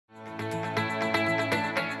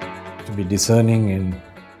to be discerning in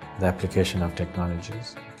the application of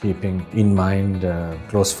technologies, keeping in mind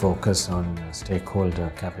close focus on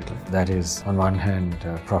stakeholder capital. That is, on one hand,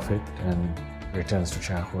 profit and returns to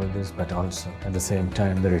shareholders, but also at the same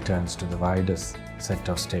time the returns to the widest set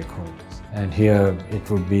of stakeholders. And here it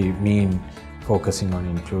would mean focusing on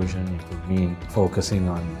inclusion, it would mean focusing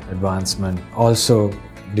on advancement, also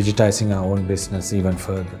digitizing our own business even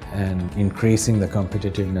further and increasing the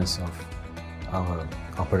competitiveness of our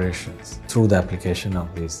operations through the application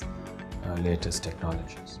of these latest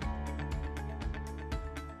technologies.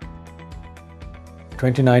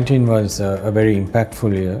 2019 was a very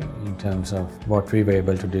impactful year in terms of what we were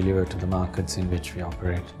able to deliver to the markets in which we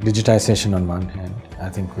operate. Digitisation on one hand, I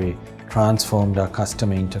think we transformed our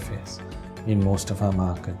customer interface in most of our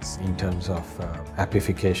markets in terms of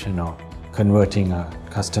appification or converting our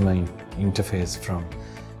customer interface from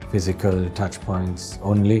physical touchpoints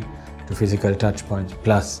only to physical touchpoints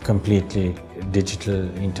plus completely digital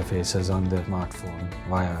interfaces on the smartphone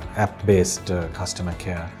via app-based customer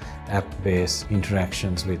care, app-based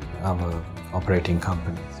interactions with our operating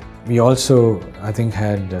companies. We also, I think,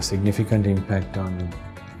 had a significant impact on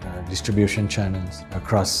distribution channels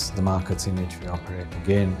across the markets in which we operate.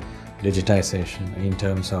 Again, digitization in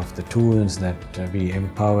terms of the tools that we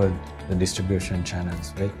empowered the distribution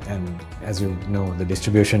channels with. And as you know, the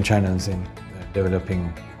distribution channels in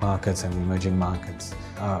developing markets and emerging markets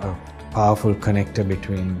are a powerful connector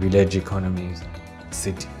between village economies and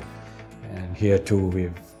city. And here too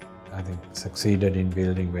we've, I think, succeeded in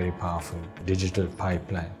building very powerful digital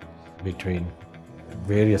pipeline between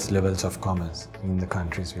various levels of commerce in the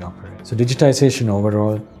countries we operate. So digitization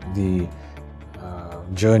overall, the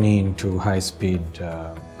journey into high-speed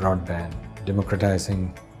broadband,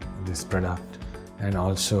 democratizing this product and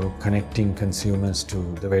also connecting consumers to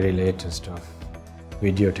the very latest of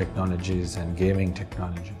video technologies and gaming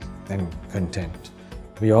technologies and content.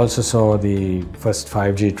 We also saw the first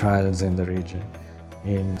 5G trials in the region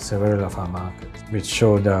in several of our markets, which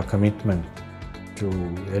showed our commitment to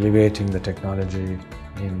elevating the technology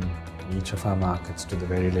in each of our markets to the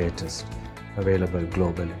very latest available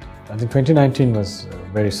globally. I think 2019 was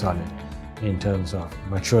very solid in terms of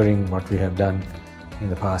maturing what we have done in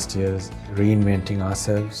the past years, reinventing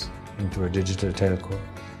ourselves into a digital telco,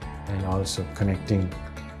 and also connecting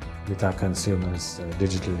with our consumers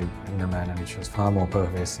digitally in a manner which was far more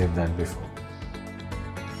pervasive than before.